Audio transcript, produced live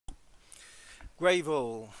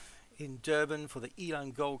Greyville in Durban for the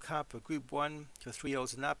Elan Gold Cup, a Group 1 for 3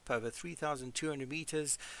 years and up, over 3,200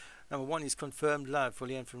 meters. Number 1 is Confirmed Love for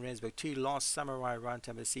Leon from Rensburg. 2, Last Samurai, Round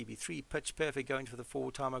Timber CB. 3, Pitch Perfect going for the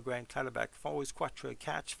 4-timer Grand Clatterback. 4 is Quattro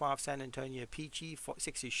Catch. 5, San Antonio Peachy.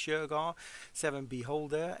 6 is Shergar. 7,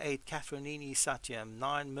 Beholder. 8, Catherinini Satyam.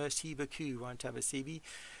 9, Mercy Baku, Round Timber CB.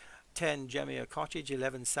 10, Jamia Cottage.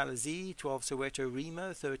 11, Salazie. 12, Soweto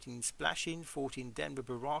Remo. 13, Splashing. 14, Denver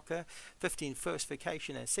Baraka. 15, First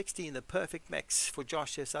Vacation. And 16, The Perfect Mix for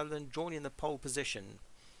Josh Sutherland, drawn in the pole position.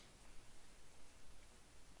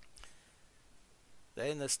 They're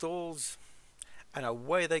in the stalls, and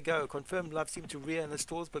away they go. Confirmed Love seemed to rear in the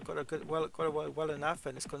stalls, but got well enough,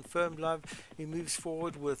 and it's Confirmed Love. He moves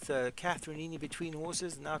forward with Catherinini between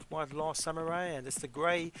horses, and out wide Last Samurai, and it's the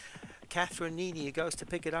grey Catherinini who goes to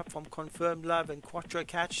pick it up from Confirmed Love, and Quattro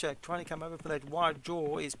Catch trying to come over for that wide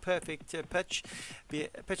draw is Perfect Pitch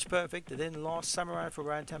Perfect, and then Last Samurai for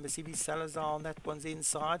Round Timber CB. Salazar on that one's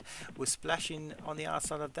inside, with Splashing on the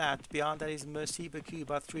outside of that. Behind that is Mercy Baku,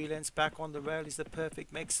 about 3 lengths back on the rail is the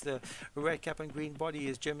Perfect Mix. The red cap and green body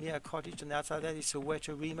is Jamia Cottage, and outside that is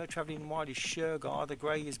Soweto Remo. Travelling wide is Shergar, the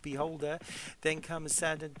grey is Beholder. Then comes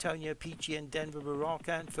San Antonio Peachy and Denver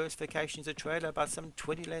Baraka, and First Vacation is a trailer about some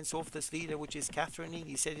 20 lengths off the leader, which is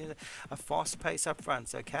Catherinini, setting a fast pace up front.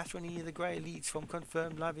 So Catherinini the grey leads from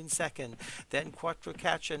Confirmed Love in second. Then Quattro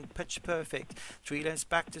Catch and Pitch Perfect. 3 lengths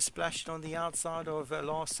back to Splash on the outside of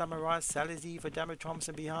Last Samurai. Salazie for Dammer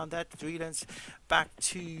Thompson behind that. 3 lengths back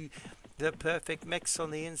to the Perfect Mix on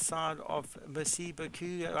the inside of Mercy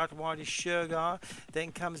Baku. Out wide is Shergar.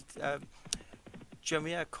 Then comes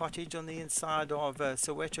Jamia Cottage on the inside of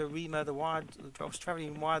Soweto Remo. The wide,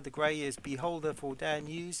 travelling wide, the grey is Beholder for Dan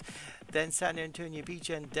Hughes. Then San Antonio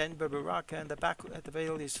Beach and Denver Baraka, and the back at the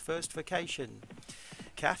veil is First Vacation.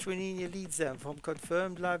 Catherinini leads them from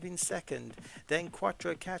Confirmed Love in second. Then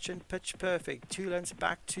Quattro Catch and Pitch Perfect. 2 lengths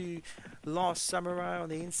back to Last Samurai on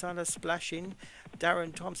the inside of Splashing.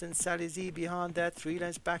 Darren Thompson Salazie behind that. 3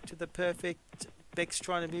 lengths back to the Perfect Mix,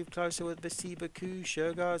 trying to move closer with Mercy Baku.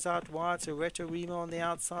 Shergar's out wide, Soweto Remo on the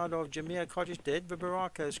outside of Jamia Cottage. Denver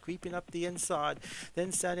Baraka is creeping up the inside.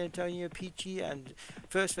 Then San Antonio Peachy and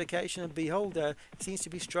First Vacation and Beholder seems to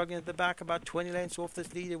be struggling at the back, about 20 lengths off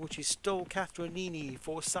this leader, which is still Catherinini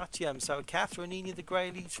for Satyam. So Catherinini the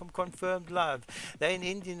grey leads from Confirmed Love. They're in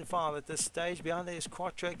Indian file at this stage. Behind there is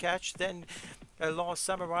Quattro Catch. Then Last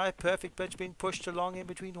Samurai, Perfect Pitch being pushed along in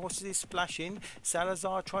between horses is Splashing.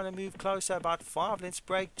 Salazar trying to move closer, about 5 lengths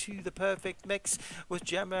break to the Perfect Mix with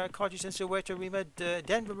Jamia Cottage and Soweto Remo.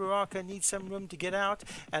 Denver Baraka needs some room to get out,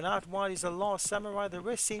 and out wide is the Last Samurai. The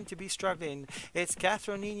rest seem to be struggling. It's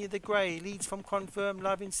Catherinini the grey leads from Confirmed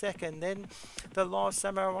Love in second. Then the Last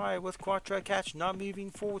Samurai with Quattro Catch now moving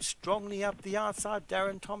forward strongly up the outside.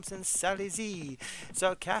 Darren Thompson Salazie.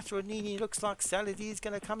 So Catherinini looks like Salazie is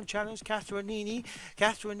going to come and challenge Catherinini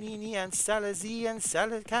and Salazie, and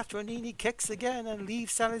Catherinini kicks again and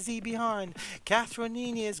leaves Salazie behind.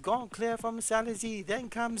 Catherinini has gone clear from Salazie. Then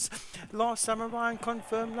comes Last Samurai and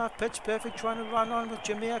Confirmed Love. Pitch Perfect trying to run on with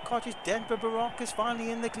Jamia Cottage. Denver Baraka is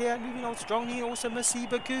finally in the clear, moving on strongly. Also Mercy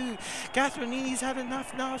Baku. Catherinini's had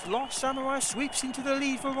enough now. Last Samurai sweeps into the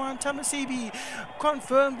lead for Round Timber CB.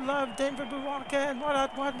 Confirmed Love, Denver Baraka, and right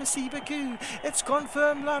out wide Mercy Baku. It's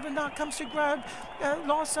Confirmed Love, and now comes to grab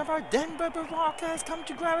Last Samurai. Denver Baraka has come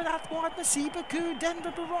to grab it out wide. Mercy Baku,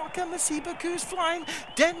 Denver Baraka, Mercy Baku's flying.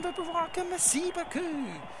 Denver Baraka, Mercy Baku.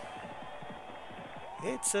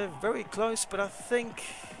 It's very close, but I think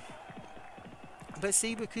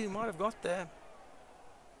Mercy Baku might have got there.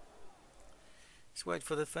 Let's wait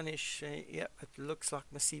for the finish. Yep, it looks like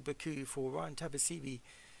Mercy Baku for Round Timber CB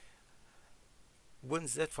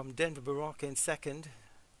wins that from Denver Baraka in second.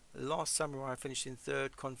 Last Samurai finished in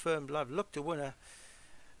third. Confirmed Love looked a winner,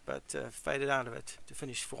 but faded out of it to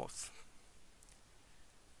finish fourth.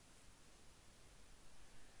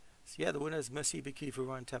 So yeah, the winner is Mercy Baku for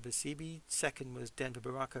Round Timber CB. Second was Denver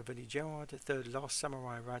Baraka, Vinnie Gerard. Third, Last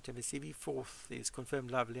Samurai, Round Timber CB. Fourth is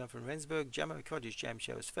Confirmed Love, Leon from Rensburg. Jamia Cottage, Jam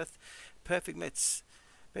Show is fifth. Perfect Mix,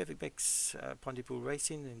 Pontypool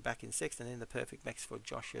Racing, and back in sixth, and then the Perfect Mix for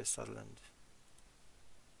Joshua Sutherland.